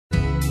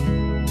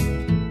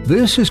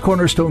This is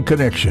Cornerstone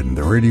Connection,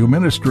 the radio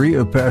ministry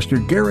of Pastor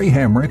Gary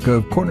Hamrick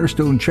of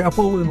Cornerstone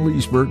Chapel in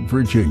Leesburg,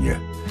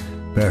 Virginia.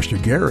 Pastor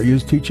Gary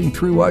is teaching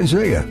through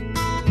Isaiah. Real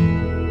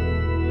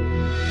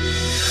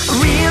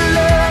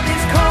love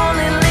is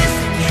calling,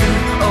 listen,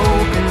 truth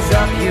opens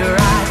up your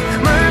eyes.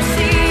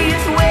 Mercy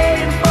is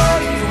waiting for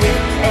you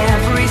with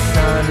every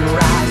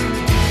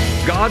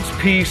sunrise. God's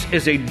peace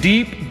is a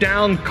deep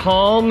down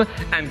calm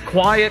and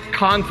quiet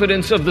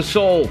confidence of the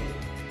soul.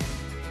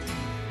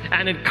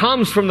 And it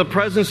comes from the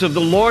presence of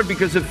the Lord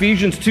because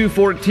Ephesians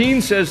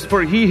 2:14 says,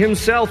 "For He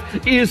Himself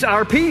is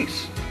our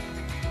peace."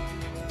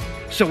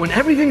 So when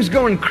everything's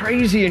going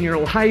crazy in your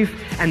life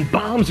and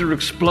bombs are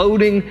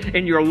exploding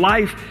in your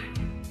life,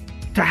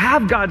 to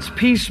have God's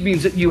peace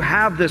means that you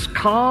have this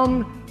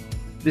calm,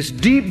 this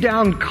deep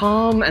down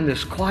calm and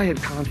this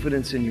quiet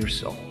confidence in your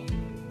soul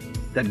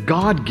that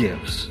God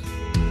gives.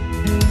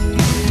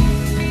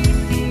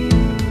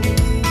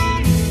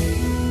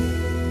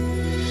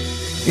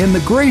 In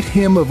the great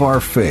hymn of our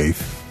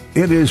faith,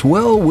 "It is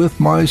well with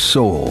my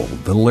soul,"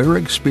 the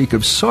lyrics speak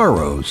of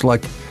sorrows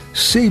like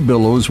sea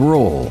billows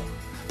roll.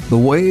 The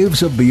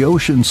waves of the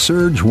ocean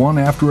surge one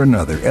after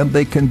another, and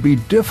they can be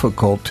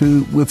difficult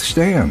to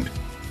withstand.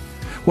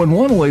 When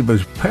one wave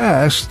is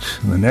past,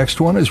 the next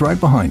one is right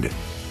behind it.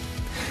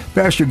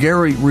 Pastor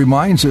Gary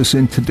reminds us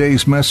in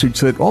today's message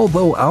that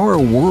although our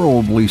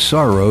worldly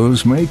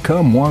sorrows may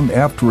come one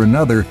after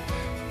another,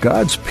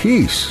 God's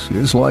peace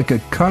is like a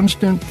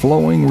constant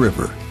flowing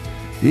river.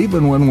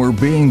 Even when we're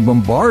being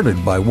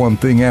bombarded by one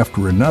thing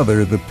after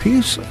another, the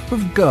peace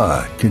of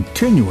God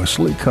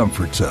continuously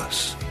comforts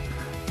us.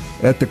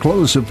 At the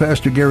close of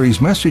Pastor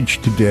Gary's message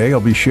today,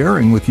 I'll be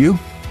sharing with you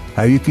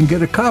how you can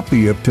get a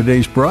copy of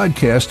today's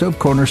broadcast of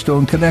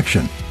Cornerstone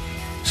Connection.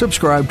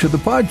 Subscribe to the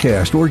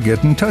podcast or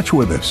get in touch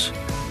with us.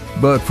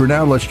 But for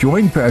now, let's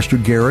join Pastor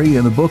Gary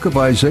in the book of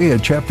Isaiah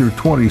chapter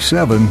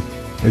 27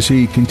 as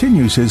he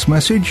continues his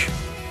message,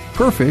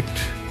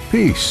 Perfect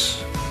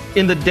Peace.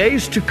 In the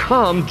days to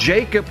come,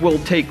 Jacob will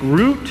take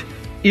root,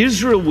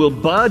 Israel will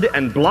bud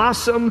and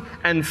blossom,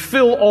 and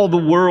fill all the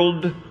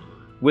world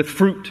with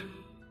fruit.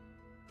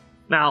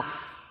 Now,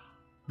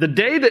 the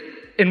day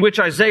in which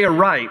Isaiah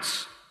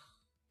writes,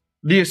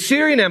 the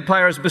Assyrian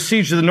Empire has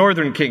besieged the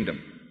northern kingdom.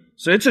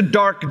 So it's a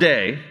dark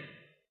day.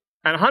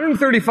 And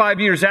 135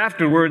 years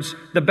afterwards,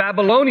 the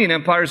Babylonian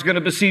Empire is going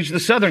to besiege the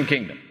southern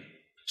kingdom.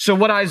 So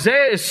what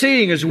Isaiah is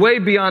seeing is way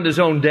beyond his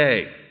own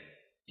day.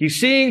 He's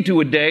seeing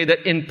to a day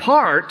that in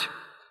part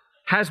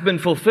has been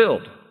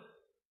fulfilled.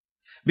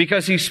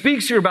 Because he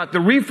speaks here about the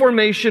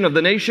reformation of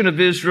the nation of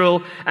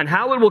Israel and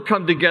how it will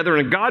come together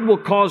and God will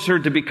cause her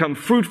to become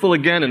fruitful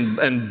again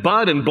and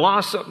bud and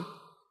blossom.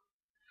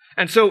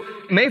 And so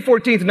May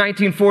 14th,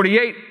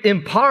 1948,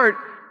 in part,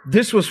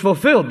 this was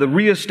fulfilled, the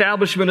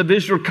reestablishment of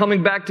Israel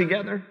coming back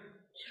together.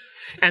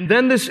 And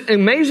then this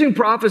amazing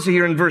prophecy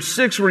here in verse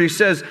 6 where he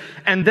says,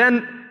 and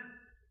then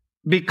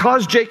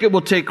because Jacob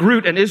will take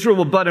root and Israel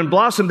will bud and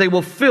blossom, they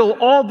will fill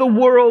all the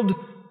world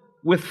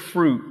with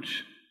fruit.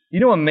 You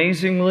know,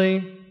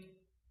 amazingly,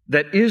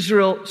 that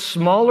Israel,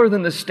 smaller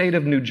than the state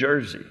of New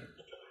Jersey,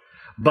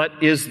 but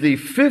is the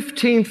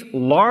 15th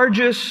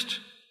largest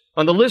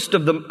on the list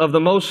of the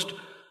most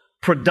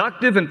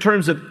productive in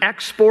terms of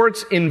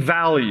exports in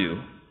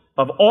value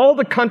of all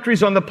the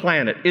countries on the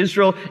planet.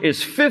 Israel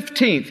is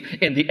 15th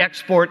in the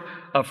export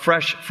of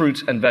fresh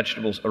fruits and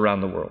vegetables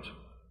around the world.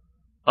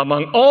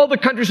 Among all the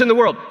countries in the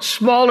world,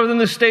 smaller than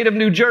the state of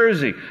New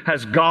Jersey,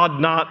 has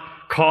God not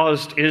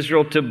caused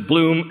Israel to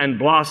bloom and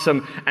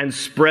blossom and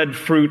spread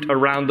fruit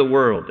around the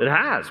world? It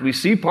has. We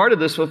see part of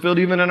this fulfilled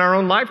even in our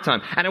own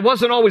lifetime. And it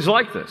wasn't always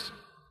like this.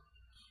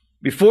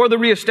 Before the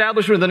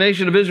reestablishment of the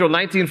nation of Israel in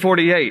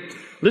 1948,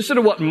 listen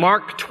to what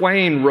Mark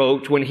Twain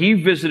wrote when he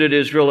visited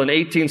Israel in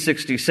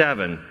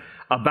 1867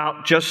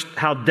 about just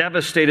how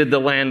devastated the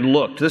land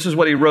looked. This is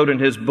what he wrote in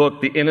his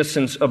book, The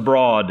Innocents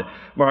Abroad.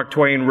 Mark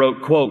Twain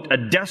wrote, quote, "A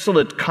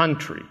desolate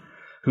country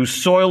whose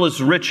soil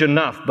is rich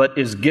enough but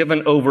is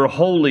given over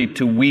wholly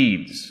to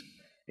weeds.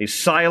 A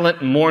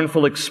silent,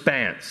 mournful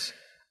expanse,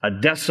 a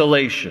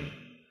desolation.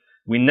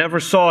 We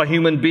never saw a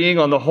human being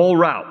on the whole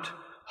route,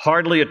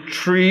 hardly a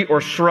tree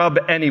or shrub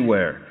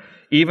anywhere.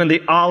 Even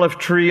the olive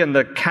tree and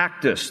the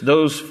cactus,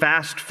 those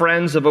fast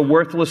friends of a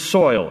worthless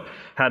soil,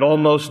 had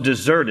almost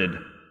deserted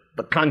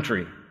the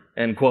country,"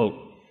 end quote.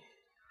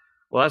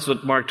 Well, that's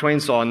what Mark Twain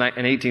saw in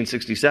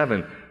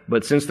 1867.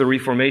 But since the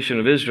reformation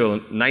of Israel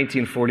in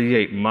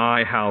 1948,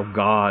 my, how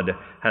God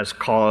has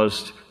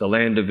caused the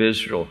land of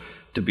Israel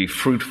to be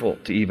fruitful,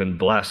 to even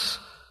bless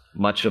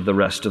much of the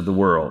rest of the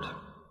world.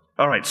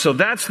 All right, so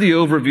that's the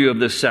overview of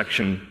this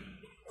section.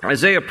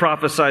 Isaiah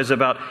prophesies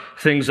about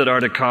things that are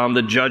to come,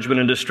 the judgment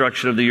and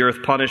destruction of the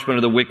earth, punishment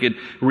of the wicked,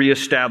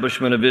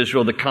 reestablishment of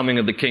Israel, the coming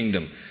of the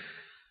kingdom.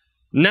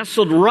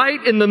 Nestled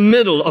right in the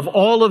middle of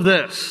all of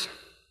this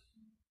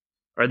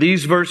are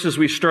these verses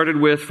we started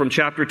with from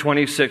chapter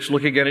 26.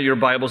 Look again at your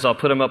Bibles. I'll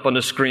put them up on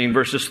the screen.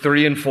 Verses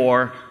 3 and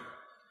 4.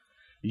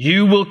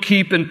 You will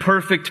keep in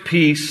perfect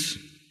peace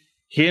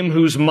him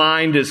whose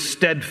mind is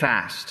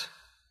steadfast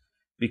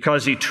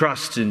because he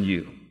trusts in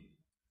you.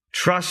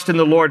 Trust in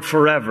the Lord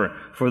forever,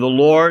 for the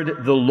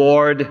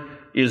Lord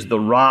is the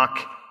rock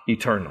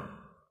eternal.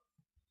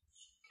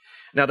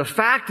 Now, the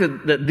fact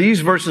that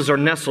these verses are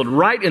nestled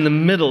right in the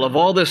middle of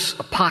all this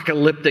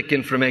apocalyptic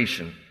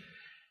information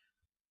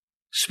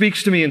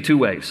speaks to me in two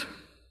ways.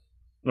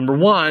 Number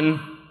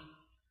one,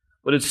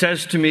 what it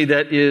says to me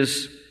that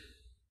is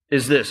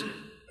this.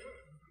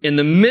 In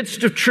the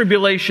midst of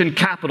tribulation,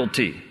 capital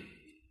T,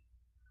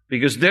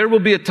 because there will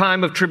be a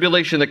time of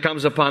tribulation that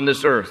comes upon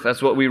this earth.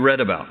 That's what we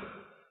read about.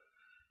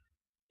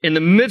 In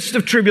the midst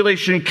of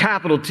tribulation,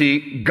 capital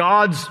T,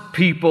 God's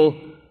people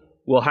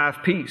will have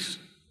peace.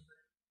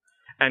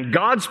 And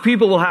God's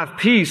people will have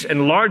peace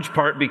in large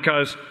part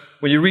because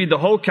when you read the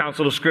whole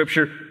counsel of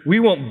Scripture, we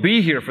won't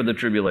be here for the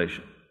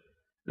tribulation.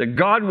 That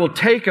God will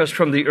take us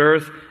from the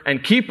earth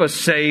and keep us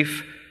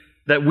safe,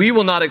 that we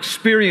will not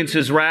experience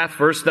His wrath.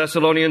 1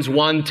 Thessalonians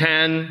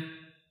 1:10,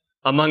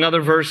 among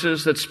other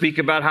verses that speak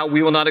about how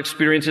we will not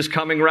experience His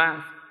coming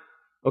wrath.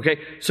 Okay,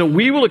 so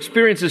we will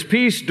experience His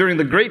peace during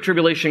the Great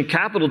Tribulation,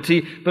 capital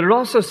T, but it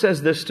also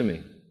says this to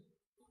me.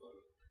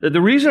 That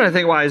the reason I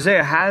think why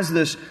Isaiah has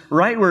this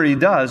right where he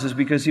does is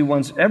because he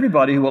wants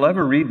everybody who will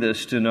ever read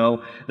this to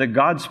know that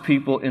God's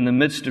people in the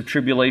midst of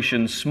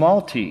tribulation,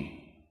 small t,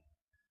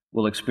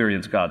 will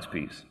experience God's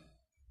peace.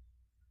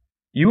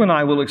 You and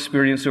I will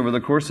experience over the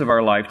course of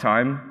our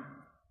lifetime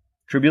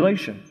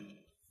tribulation,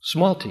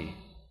 small t,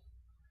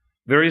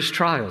 various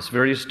trials,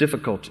 various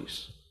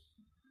difficulties,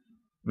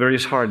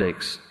 various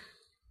heartaches,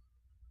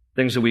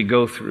 things that we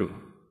go through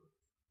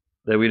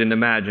that we didn't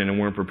imagine and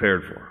weren't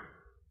prepared for.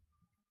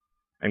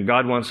 And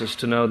God wants us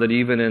to know that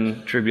even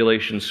in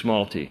tribulation,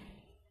 small t,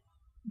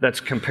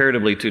 that's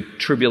comparatively to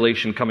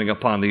tribulation coming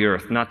upon the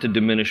earth, not to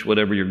diminish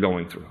whatever you're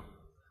going through.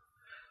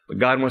 But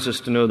God wants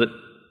us to know that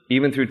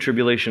even through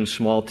tribulation,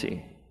 small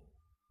t,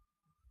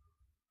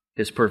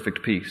 His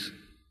perfect peace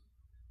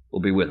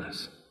will be with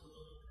us.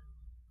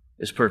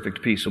 His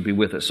perfect peace will be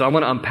with us. So I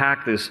want to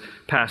unpack this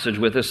passage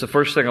with us. The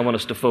first thing I want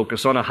us to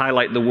focus on, I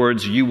highlight the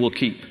words, you will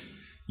keep.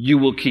 You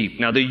will keep.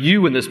 Now the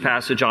you in this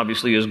passage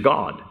obviously is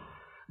God.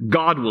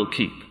 God will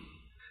keep.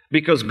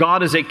 Because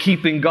God is a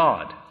keeping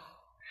God.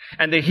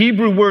 And the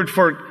Hebrew word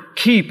for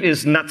keep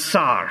is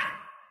natsar.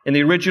 In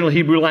the original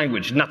Hebrew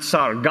language,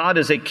 natsar. God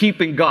is a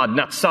keeping God,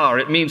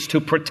 natsar. It means to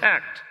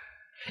protect.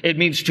 It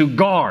means to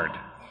guard.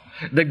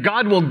 That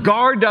God will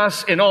guard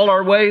us in all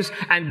our ways,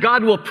 and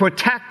God will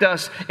protect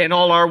us in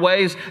all our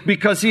ways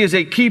because He is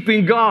a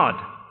keeping God.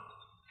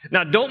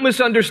 Now, don't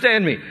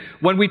misunderstand me.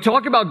 When we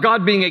talk about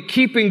God being a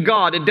keeping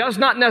God, it does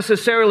not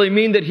necessarily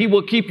mean that He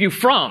will keep you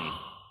from.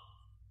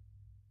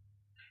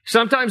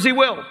 Sometimes He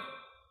will.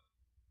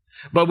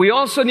 But we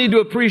also need to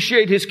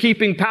appreciate His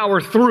keeping power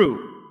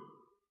through.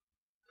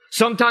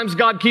 Sometimes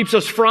God keeps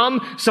us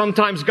from,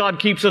 sometimes God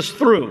keeps us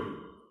through.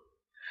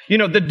 You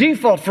know, the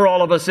default for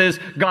all of us is,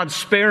 God,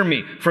 spare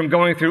me from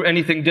going through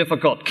anything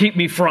difficult. Keep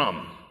me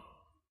from.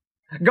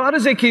 God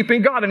is a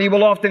keeping God, and He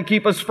will often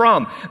keep us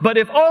from. But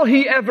if all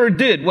He ever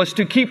did was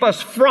to keep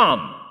us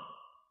from,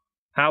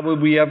 how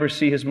would we ever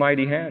see His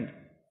mighty hand?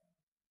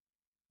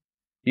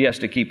 He has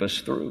to keep us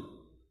through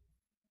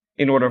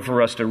in order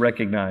for us to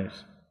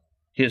recognize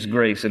His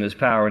grace and His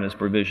power and His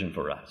provision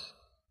for us.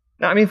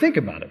 Now, I mean, think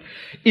about it.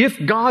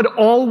 If God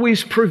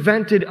always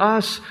prevented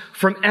us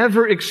from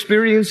ever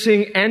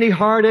experiencing any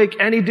heartache,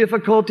 any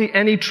difficulty,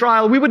 any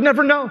trial, we would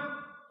never know.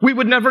 We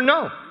would never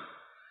know.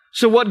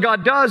 So what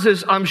God does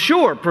is, I'm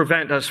sure,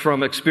 prevent us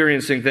from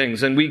experiencing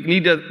things. And we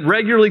need to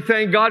regularly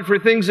thank God for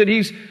things that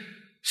He's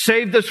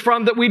saved us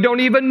from that we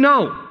don't even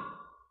know.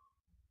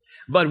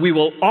 But we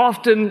will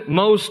often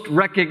most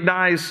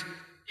recognize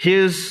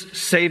His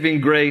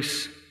saving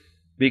grace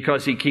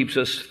because He keeps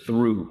us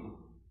through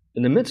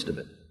in the midst of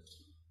it.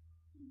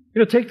 You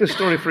know, take the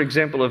story, for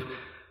example, of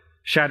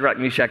Shadrach,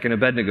 Meshach, and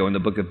Abednego in the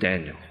book of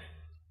Daniel.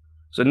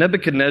 So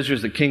Nebuchadnezzar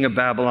is the king of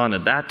Babylon.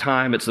 At that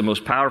time, it's the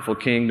most powerful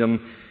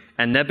kingdom.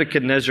 And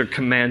Nebuchadnezzar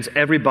commands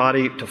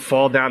everybody to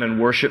fall down and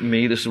worship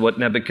me. This is what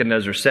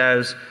Nebuchadnezzar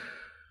says.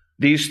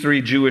 These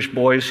 3 Jewish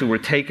boys who were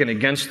taken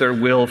against their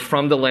will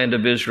from the land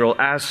of Israel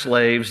as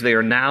slaves, they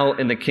are now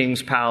in the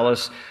king's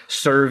palace,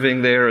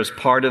 serving there as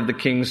part of the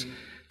king's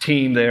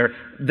team there.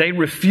 They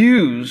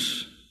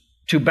refuse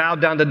to bow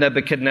down to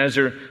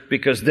Nebuchadnezzar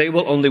because they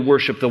will only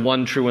worship the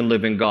one true and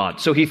living God.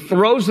 So he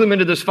throws them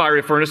into this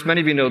fiery furnace.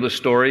 Many of you know the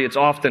story. It's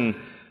often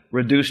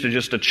reduced to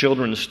just a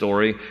children's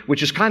story,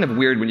 which is kind of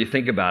weird when you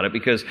think about it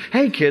because,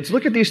 hey kids,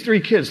 look at these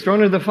 3 kids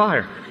thrown into the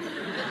fire.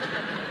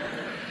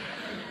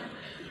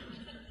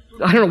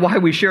 I don't know why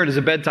we share it as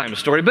a bedtime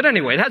story, but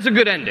anyway, it has a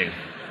good ending.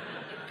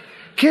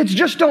 Kids,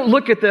 just don't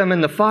look at them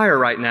in the fire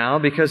right now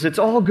because it's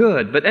all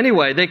good. But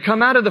anyway, they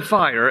come out of the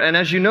fire, and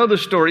as you know the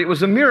story, it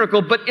was a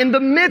miracle. But in the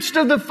midst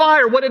of the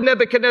fire, what did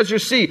Nebuchadnezzar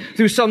see?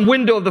 Through some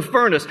window of the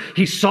furnace,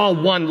 he saw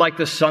one like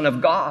the Son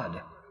of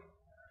God.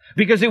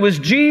 Because it was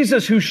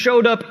Jesus who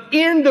showed up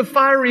in the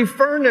fiery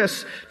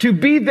furnace to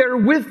be there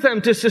with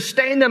them, to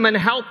sustain them and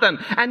help them.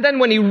 And then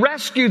when He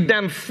rescued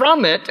them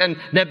from it, and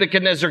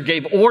Nebuchadnezzar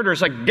gave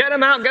orders like, get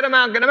them out, get them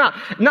out, get them out.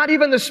 Not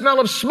even the smell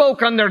of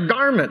smoke on their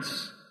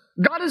garments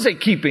God is a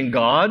keeping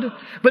God.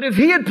 But if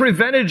he had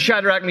prevented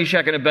Shadrach,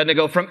 Meshach, and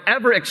Abednego from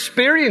ever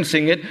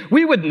experiencing it,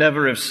 we would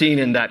never have seen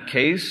in that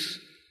case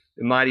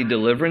the mighty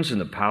deliverance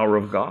and the power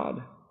of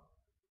God.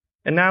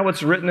 And now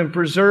it's written and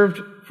preserved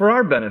for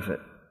our benefit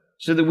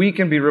so that we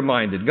can be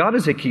reminded God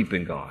is a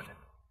keeping God.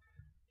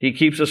 He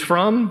keeps us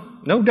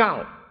from, no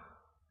doubt.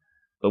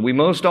 But we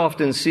most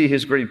often see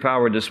his great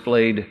power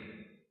displayed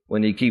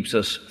when he keeps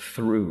us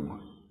through,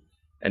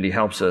 and he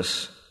helps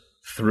us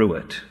through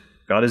it.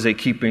 God is a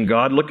keeping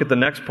God. Look at the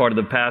next part of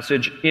the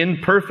passage, in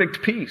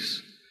perfect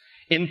peace.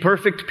 In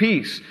perfect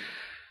peace.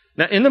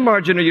 Now, in the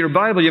margin of your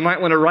Bible, you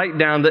might want to write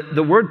down that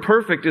the word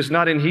perfect is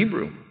not in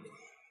Hebrew.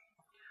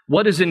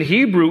 What is in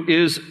Hebrew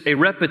is a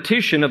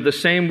repetition of the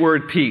same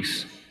word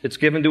peace. It's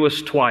given to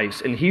us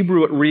twice. In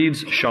Hebrew, it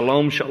reads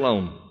shalom,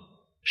 shalom.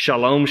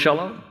 Shalom,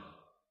 shalom.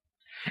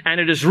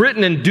 And it is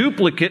written in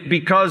duplicate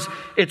because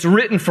it's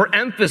written for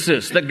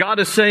emphasis, that God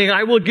is saying,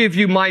 I will give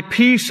you my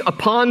peace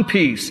upon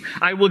peace.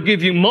 I will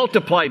give you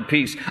multiplied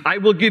peace. I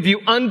will give you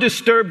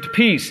undisturbed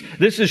peace.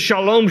 This is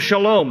shalom,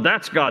 shalom.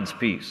 That's God's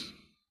peace.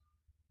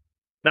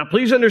 Now,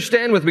 please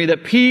understand with me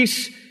that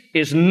peace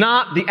is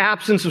not the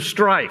absence of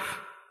strife.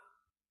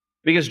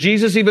 Because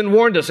Jesus even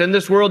warned us, in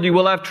this world you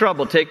will have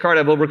trouble. Take heart,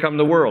 I've overcome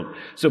the world.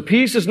 So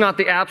peace is not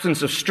the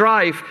absence of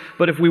strife,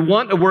 but if we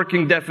want a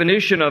working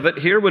definition of it,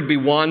 here would be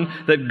one,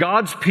 that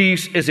God's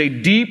peace is a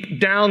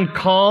deep down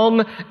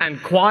calm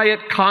and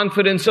quiet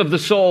confidence of the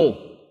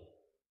soul.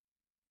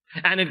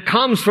 And it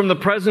comes from the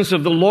presence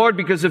of the Lord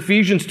because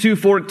Ephesians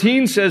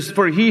 2:14 says,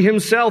 for he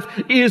himself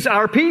is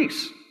our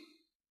peace.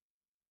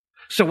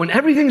 So when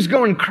everything's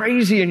going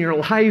crazy in your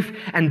life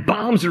and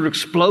bombs are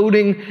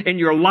exploding in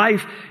your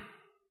life,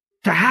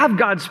 to have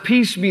God's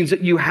peace means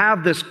that you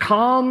have this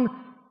calm,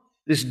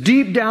 this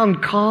deep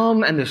down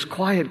calm and this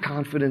quiet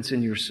confidence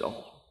in your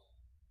soul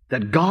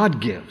that God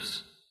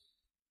gives.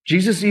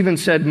 Jesus even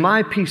said,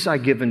 my peace I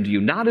give unto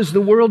you, not as the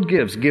world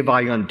gives, give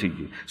I unto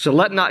you. So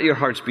let not your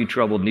hearts be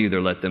troubled,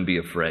 neither let them be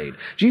afraid.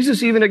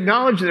 Jesus even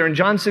acknowledged there in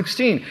John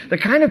 16, the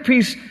kind of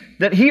peace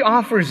that he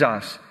offers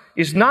us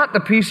is not the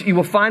peace that you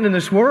will find in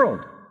this world.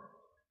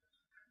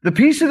 The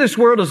peace of this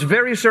world is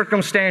very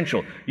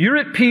circumstantial. You're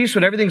at peace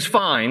when everything's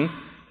fine,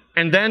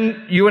 and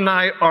then you and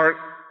I are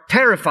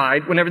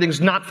terrified when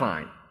everything's not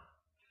fine.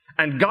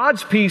 And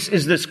God's peace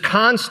is this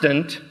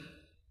constant,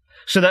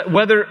 so that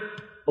whether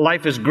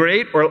life is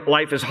great or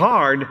life is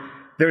hard,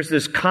 there's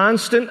this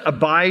constant,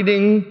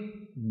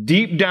 abiding,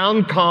 deep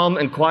down calm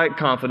and quiet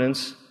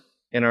confidence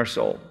in our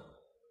soul.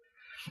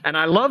 And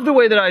I love the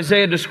way that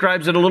Isaiah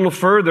describes it a little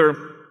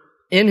further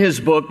in his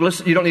book.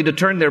 Listen, you don't need to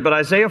turn there, but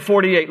Isaiah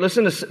 48,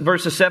 listen to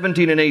verses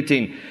 17 and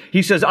 18.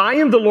 He says, I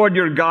am the Lord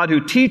your God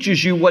who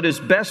teaches you what is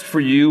best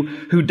for you,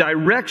 who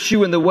directs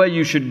you in the way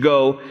you should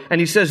go. And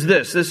he says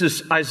this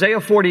is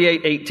Isaiah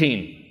 48,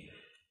 18.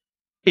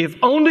 If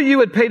only you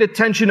had paid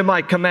attention to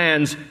my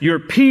commands, your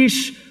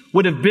peace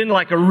would have been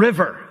like a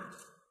river.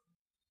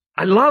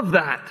 I love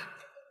that.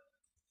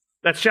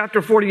 That's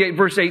chapter 48,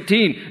 verse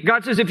 18.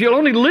 God says, if you'll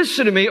only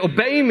listen to me,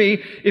 obey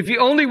me, if you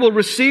only will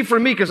receive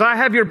from me, because I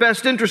have your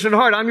best interest at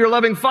heart, I'm your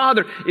loving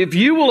Father. If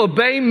you will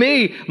obey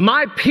me,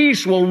 my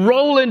peace will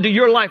roll into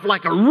your life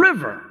like a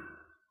river.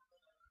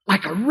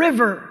 Like a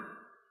river.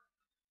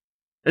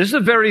 This is the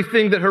very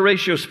thing that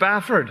Horatio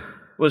Spafford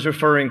was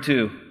referring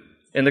to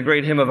in the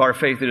great hymn of Our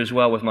Faith It Is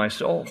Well With My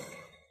Soul.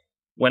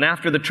 When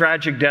after the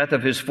tragic death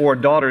of his 4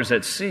 daughters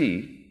at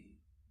sea,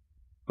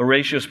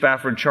 Horatio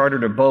Spafford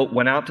chartered a boat,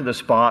 went out to the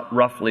spot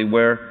roughly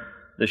where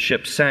the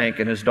ship sank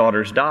and his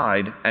daughters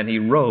died, and he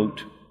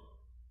wrote,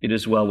 It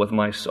is well with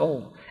my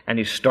soul. And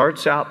he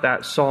starts out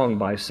that song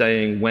by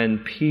saying, when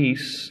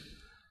peace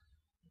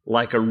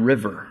like a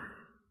river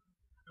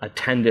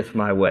attendeth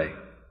my way.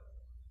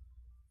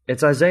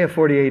 It's Isaiah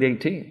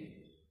 48:18.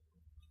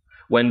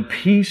 When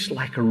peace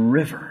like a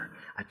river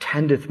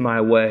attendeth my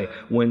way,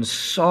 when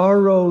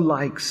sorrow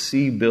like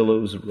sea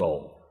billows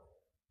roll.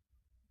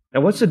 Now,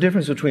 what's the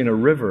difference between a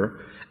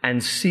river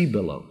and sea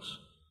billows?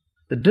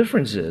 The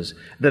difference is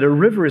that a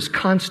river is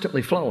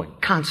constantly flowing,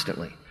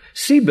 constantly.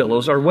 Sea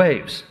billows are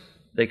waves.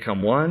 They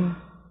come one,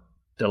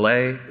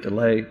 delay,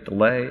 delay,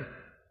 delay.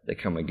 They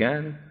come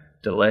again,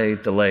 delay,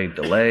 delay,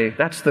 delay.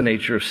 That's the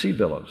nature of sea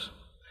billows.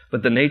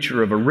 But the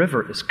nature of a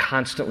river is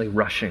constantly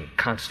rushing,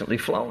 constantly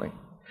flowing.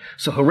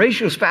 So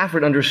Horatio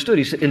Spafford understood.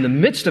 He said, in the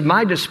midst of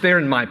my despair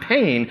and my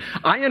pain,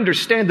 I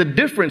understand the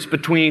difference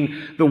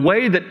between the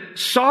way that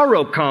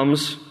sorrow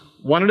comes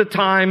one at a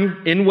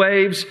time in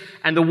waves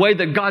and the way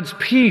that God's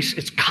peace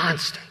is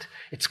constant.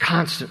 It's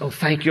constant. Oh,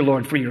 thank you,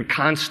 Lord, for your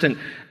constant,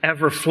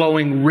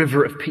 ever-flowing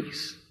river of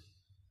peace.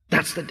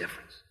 That's the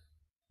difference.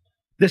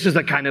 This is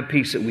the kind of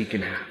peace that we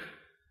can have.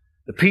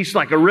 The peace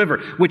like a river,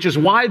 which is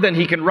why then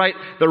he can write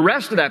the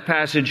rest of that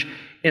passage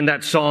in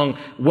that song,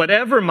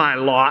 whatever my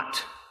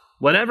lot,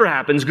 whatever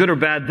happens, good or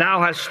bad,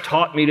 thou hast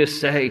taught me to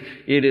say,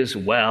 it is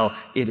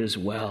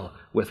well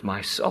with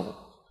my soul.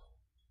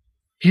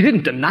 He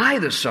didn't deny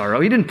the sorrow.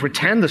 He didn't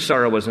pretend the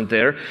sorrow wasn't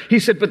there. He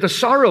said, but the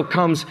sorrow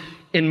comes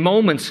in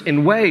moments,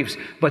 in waves,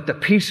 but the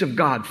peace of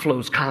God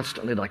flows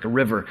constantly like a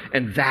river,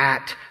 and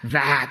that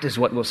is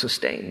what will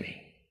sustain me.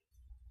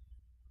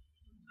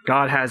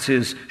 God has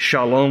His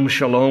shalom,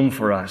 shalom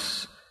for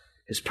us,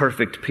 His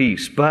perfect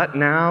peace. But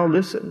now,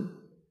 listen,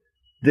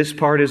 this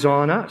part is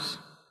on us.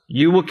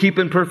 You will keep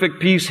in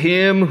perfect peace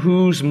him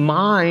whose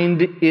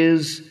mind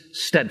is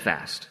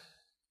steadfast.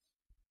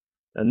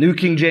 Now, New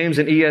King James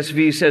and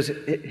ESV says,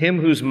 him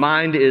whose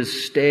mind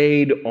is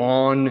stayed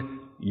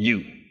on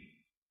you.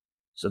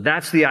 So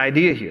that's the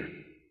idea here,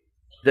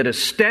 that a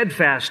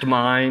steadfast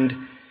mind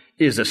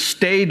is a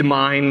stayed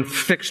mind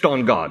fixed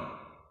on God.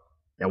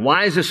 Now,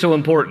 why is this so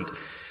important?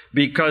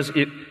 Because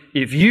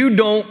if you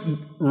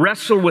don't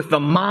wrestle with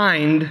the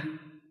mind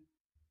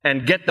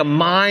and get the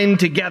mind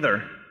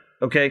together,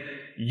 okay,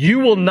 you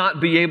will not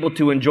be able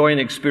to enjoy and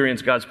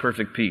experience God's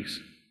perfect peace.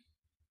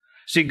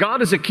 See,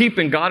 God is a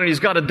keeping God, and He's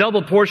got a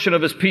double portion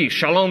of His peace,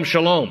 shalom,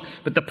 shalom.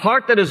 But the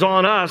part that is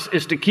on us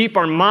is to keep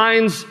our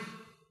minds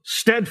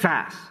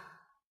steadfast.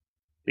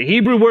 The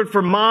Hebrew word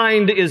for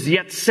mind is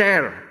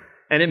yetzer,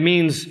 and it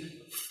means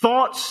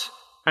thoughts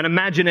and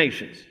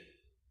imaginations.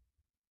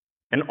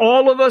 And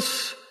all of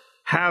us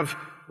have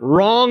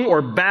wrong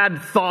or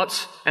bad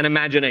thoughts and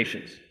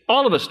imaginations.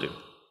 All of us do.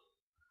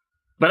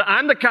 But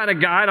I'm the kind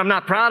of guy, and I'm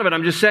not proud of it,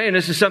 I'm just saying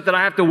this is something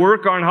I have to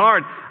work on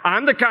hard.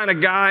 I'm the kind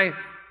of guy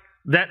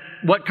that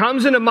what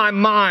comes into my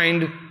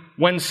mind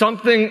when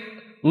something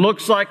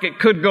looks like it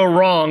could go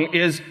wrong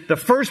is the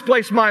first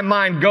place my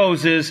mind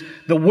goes is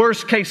the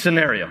worst case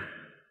scenario.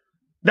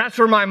 That's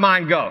where my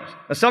mind goes.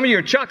 Now, some of you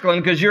are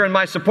chuckling because you're in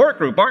my support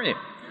group, aren't you?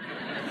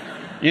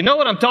 You know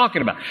what I'm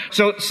talking about.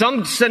 So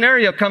some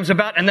scenario comes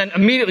about and then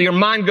immediately your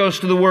mind goes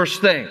to the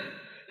worst thing.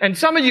 And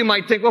some of you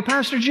might think, well,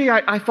 Pastor G,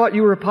 I thought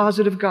you were a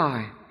positive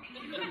guy.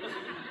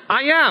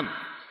 I am.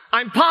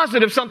 I'm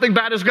positive something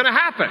bad is going to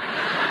happen.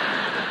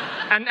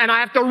 And I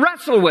have to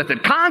wrestle with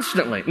it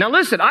constantly. Now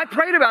listen, I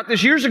prayed about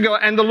this years ago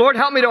and the Lord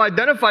helped me to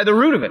identify the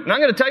root of it. And I'm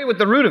going to tell you what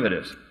the root of it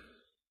is.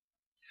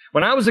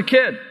 When I was a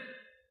kid,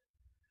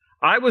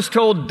 I was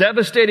told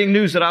devastating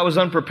news that I was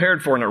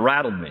unprepared for, and it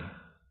rattled me.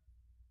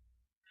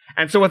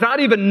 And so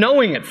without even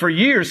knowing it for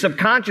years,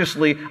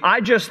 subconsciously,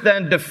 I just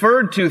then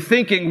deferred to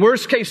thinking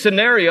worst case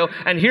scenario,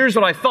 and here's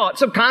what I thought.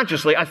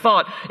 Subconsciously, I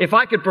thought, if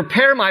I could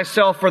prepare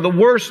myself for the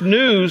worst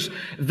news,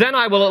 then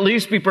I will at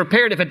least be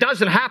prepared. If it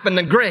doesn't happen,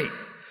 then great.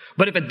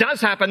 But if it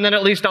does happen, then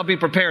at least I'll be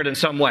prepared in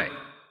some way.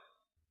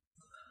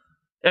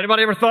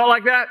 Anybody ever thought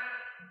like that?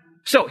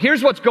 So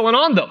here's what's going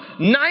on though.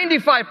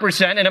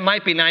 95%, and it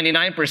might be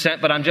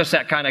 99%, but I'm just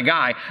that kind of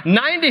guy.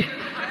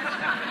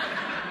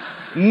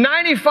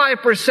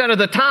 95% of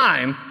the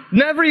time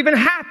never even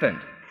happened.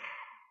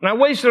 And I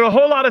wasted a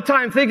whole lot of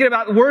time thinking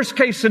about the worst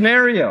case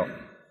scenario.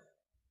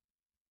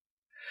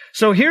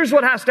 So here's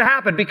what has to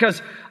happen,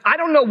 because I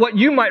don't know what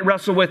you might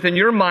wrestle with in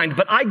your mind,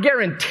 but I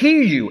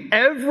guarantee you,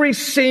 every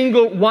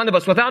single one of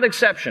us, without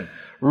exception,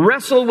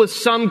 wrestle with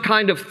some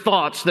kind of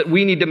thoughts that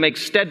we need to make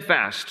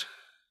steadfast.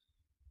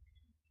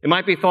 It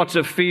might be thoughts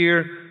of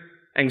fear,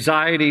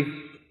 anxiety.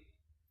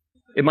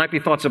 It might be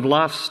thoughts of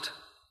lust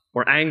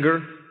or anger.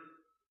 It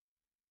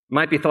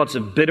might be thoughts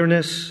of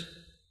bitterness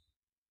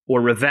or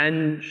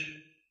revenge.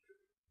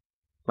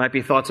 It might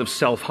be thoughts of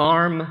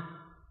self-harm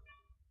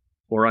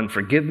or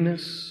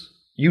unforgiveness.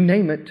 You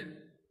name it.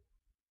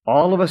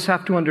 All of us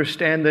have to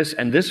understand this,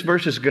 and this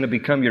verse is going to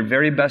become your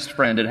very best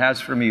friend. It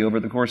has for me over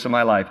the course of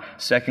my life.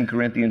 2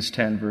 Corinthians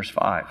 10, verse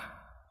 5.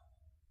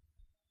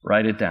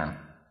 Write it down.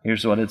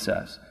 Here's what it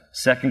says.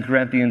 2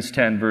 Corinthians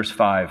 10, verse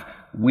 5.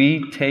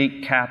 We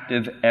take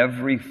captive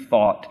every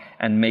thought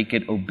and make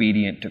it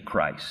obedient to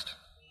Christ.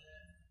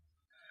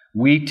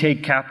 We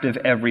take captive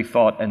every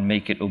thought and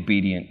make it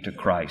obedient to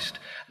Christ.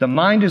 The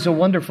mind is a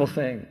wonderful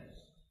thing.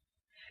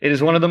 It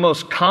is one of the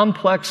most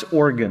complex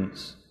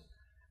organs.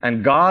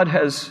 And God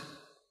has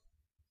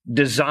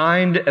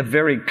designed a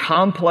very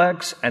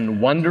complex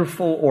and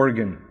wonderful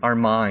organ, our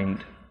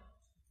mind.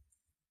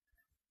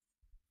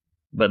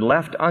 But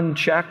left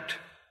unchecked,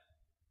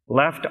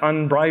 left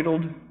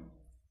unbridled,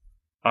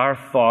 our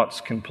thoughts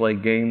can play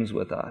games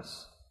with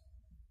us.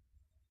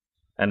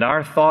 And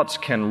our thoughts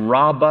can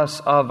rob us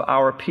of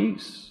our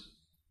peace.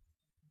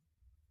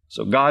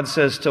 So God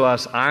says to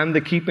us, I'm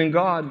the keeping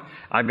God.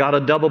 I've got a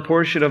double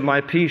portion of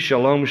my peace,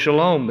 shalom,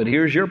 shalom. But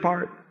here's your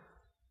part.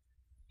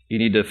 You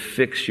need to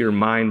fix your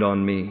mind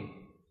on me.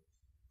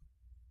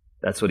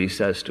 That's what He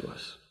says to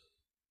us.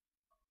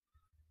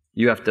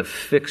 You have to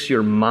fix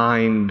your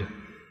mind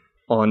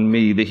on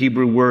me. The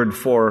Hebrew word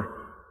for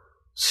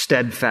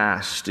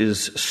steadfast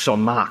is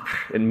somak.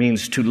 It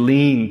means to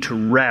lean,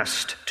 to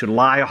rest, to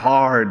lie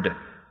hard,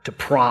 to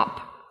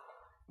prop.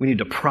 We need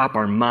to prop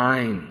our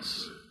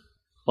minds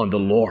on the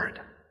Lord,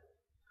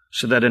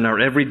 so that in our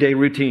everyday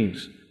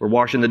routines, we're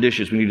washing the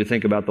dishes, we need to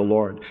think about the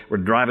Lord. We're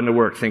driving to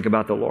work, think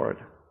about the Lord.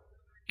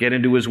 Get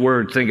into His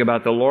Word, think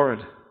about the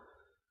Lord.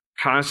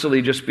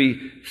 Constantly just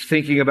be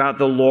thinking about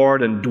the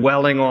Lord and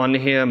dwelling on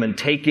Him and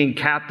taking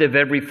captive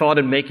every thought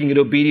and making it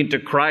obedient to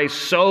Christ,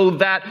 so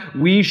that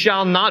we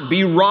shall not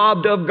be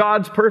robbed of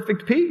God's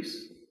perfect peace.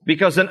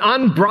 because an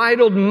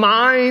unbridled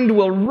mind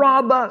will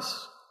rob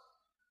us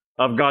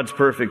of God's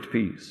perfect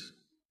peace.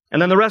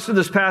 And then the rest of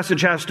this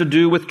passage has to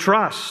do with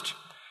trust.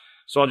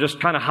 So I'll just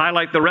kind of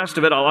highlight the rest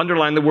of it. I'll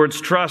underline the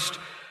words trust.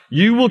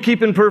 You will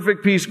keep in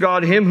perfect peace,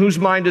 God, him whose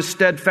mind is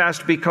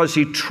steadfast because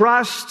he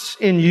trusts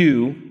in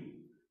you.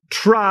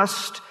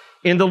 Trust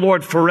in the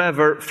Lord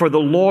forever, for the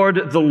Lord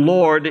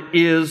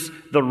is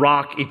the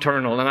rock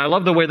eternal. And I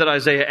love the way that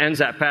Isaiah ends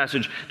that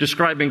passage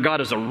describing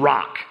God as a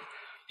rock.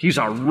 He's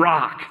our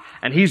rock,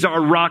 and he's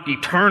our rock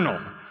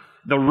eternal.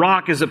 The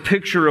rock is a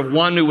picture of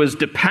one who is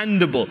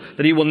dependable,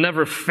 that he will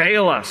never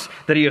fail us,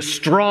 that he is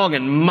strong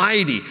and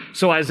mighty.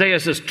 So Isaiah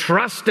says,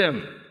 trust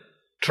him.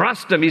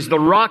 Trust him. He's the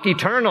rock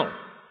eternal.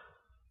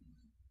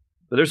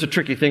 But there's a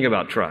tricky thing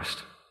about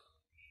trust.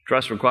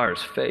 Trust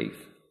requires faith.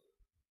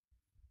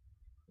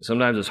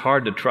 Sometimes it's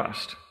hard to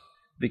trust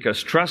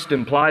because trust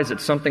implies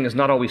that something is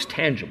not always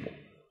tangible.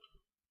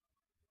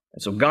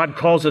 And so God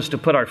calls us to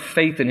put our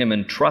faith in him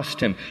and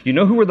trust him. You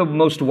know who are the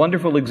most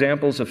wonderful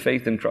examples of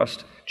faith and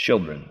trust?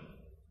 Children.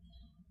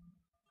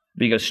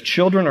 Because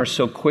children are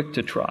so quick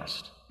to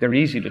trust. They're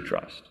easy to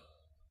trust.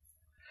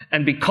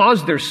 And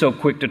because they're so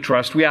quick to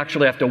trust, we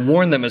actually have to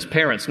warn them as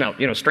parents. Now,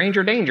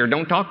 stranger danger,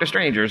 don't talk to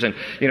strangers, and,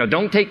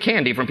 don't take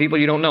candy from people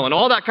you don't know, and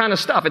all that kind of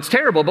stuff. It's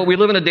terrible, but we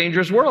live in a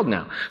dangerous world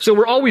now. So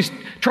we're always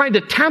trying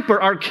to temper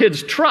our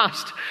kids'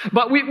 trust,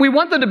 but we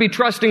want them to be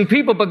trusting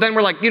people, but then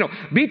we're like,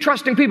 be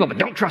trusting people, but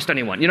don't trust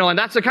anyone, and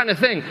that's the kind of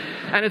thing.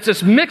 And it's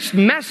this mixed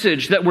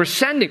message that we're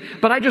sending.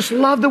 But I just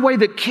love the way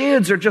that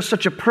kids are just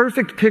such a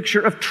perfect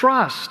picture of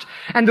trust.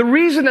 And the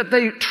reason that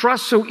they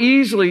trust so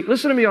easily,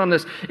 listen to me on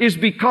this, is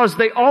because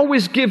they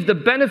always give the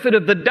benefit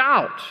of the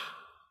doubt.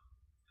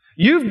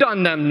 You've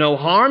done them no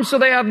harm, so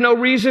they have no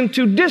reason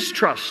to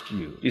distrust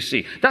you, you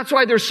see. That's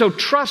why they're so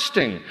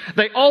trusting.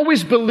 They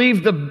always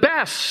believe the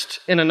best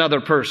in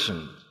another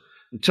person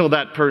until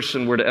that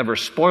person were to ever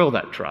spoil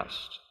that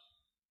trust.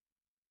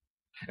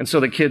 And so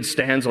the kid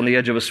stands on the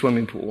edge of a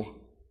swimming pool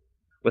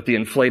with the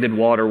inflated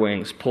water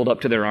wings pulled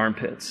up to their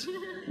armpits,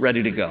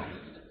 ready to go.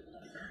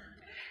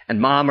 And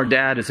mom or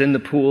dad is in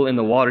the pool, in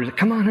the water.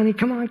 Come on, honey,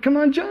 come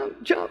on,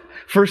 jump.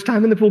 First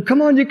time in the pool.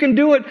 Come on, you can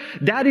do it.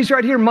 Daddy's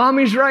right here.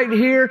 Mommy's right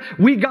here.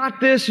 We got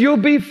this. You'll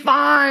be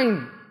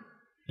fine.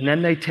 And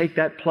then they take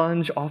that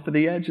plunge off of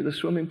the edge of the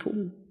swimming pool.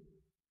 And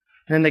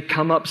then they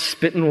come up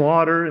spitting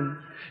water, and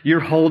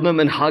you're holding them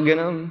and hugging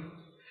them.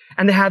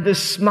 And they have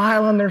this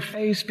smile on their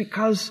face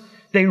because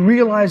they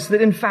realize that,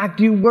 in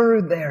fact, you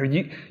were there.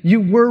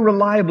 You were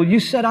reliable. You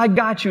said, I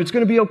got you. It's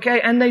going to be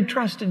okay. And they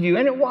trusted you.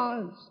 And it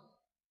was.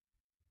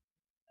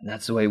 And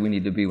that's the way we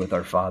need to be with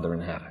our Father in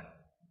heaven.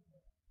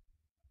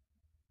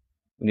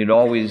 We need to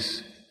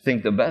always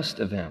think the best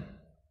of him.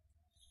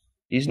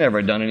 He's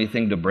never done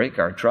anything to break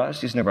our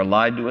trust. He's never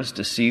lied to us,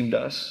 deceived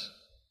us.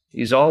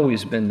 He's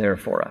always been there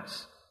for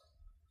us.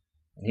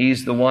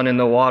 He's the one in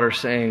the water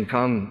saying,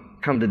 come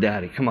to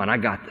Daddy. Come on, I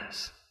got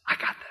this. I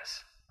got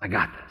this. I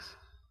got this.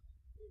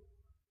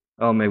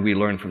 Oh, may we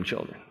learn from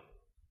children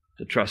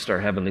to trust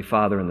our Heavenly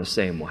Father in the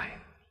same way.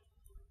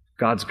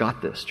 God's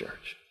got this,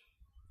 church.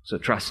 So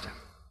trust him.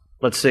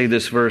 Let's say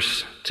this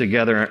verse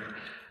together,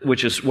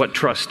 which is what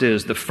trust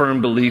is, the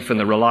firm belief in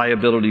the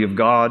reliability of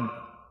God.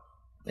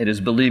 It is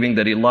believing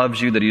that he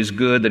loves you, that he is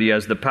good, that he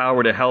has the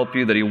power to help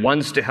you, that he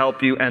wants to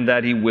help you, and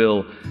that he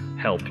will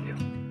help you.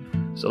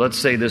 So let's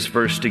say this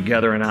verse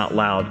together and out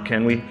loud,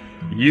 can we?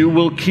 You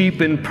will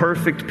keep in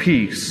perfect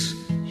peace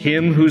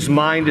him whose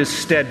mind is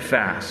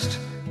steadfast,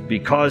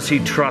 because he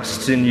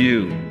trusts in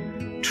you.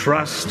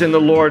 Trust in the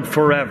Lord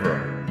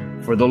forever,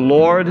 for the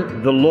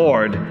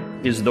Lord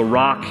is the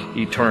rock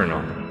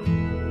eternal.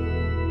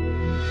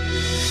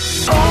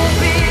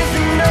 Open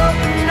an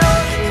open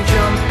ocean,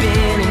 jump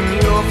in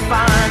and you'll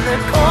find the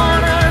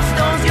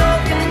cornerstone's your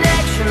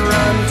connection.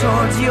 Run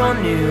towards your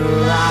new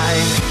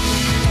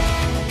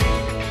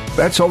life.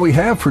 That's all we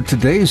have for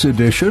today's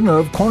edition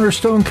of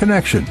Cornerstone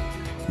Connection.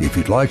 If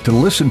you'd like to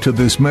listen to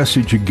this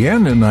message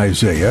again in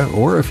Isaiah,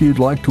 or if you'd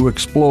like to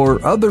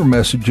explore other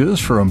messages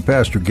from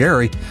Pastor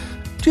Gary,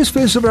 just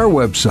visit our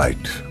website,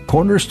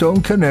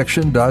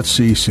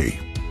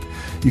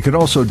 cornerstoneconnection.cc. You can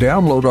also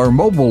download our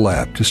mobile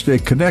app to stay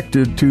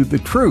connected to the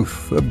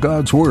truth of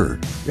God's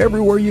Word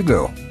everywhere you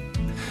go.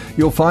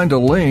 You'll find a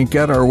link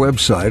at our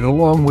website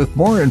along with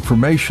more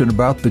information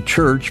about the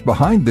church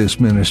behind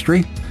this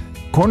ministry,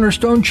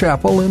 Cornerstone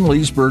Chapel in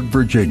Leesburg,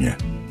 Virginia.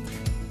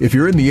 If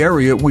you're in the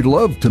area, we'd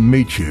love to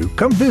meet you.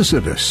 Come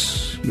visit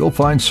us. You'll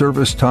find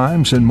service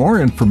times and more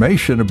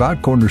information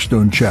about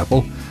Cornerstone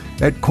Chapel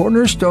at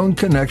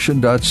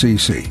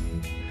cornerstoneconnection.cc.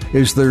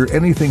 Is there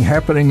anything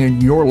happening in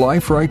your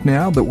life right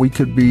now that we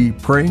could be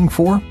praying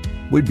for?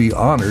 We'd be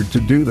honored to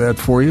do that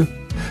for you.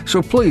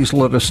 So please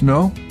let us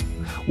know.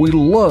 We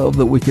love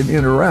that we can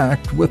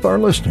interact with our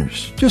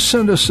listeners. Just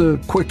send us a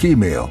quick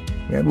email,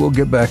 and we'll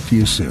get back to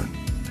you soon.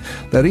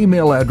 That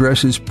email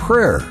address is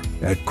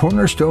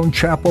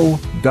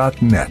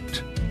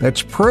prayer@cornerstonechapel.net.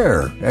 That's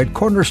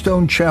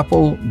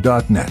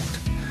prayer@cornerstonechapel.net.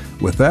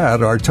 With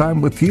that, our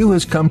time with you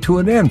has come to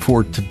an end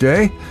for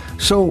today,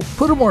 so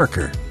put a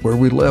marker where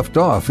we left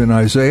off in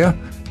Isaiah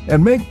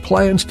and make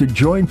plans to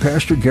join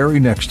Pastor Gary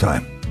next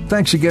time.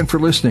 Thanks again for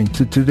listening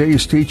to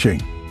today's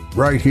teaching,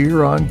 right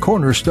here on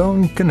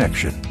Cornerstone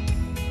Connection.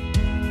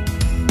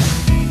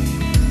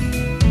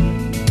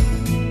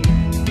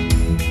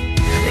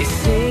 They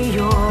say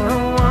you're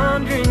a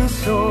wandering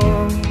soul,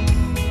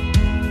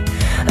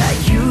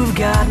 that you've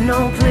got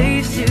no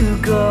place to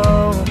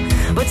go,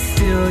 but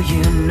still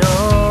you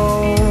know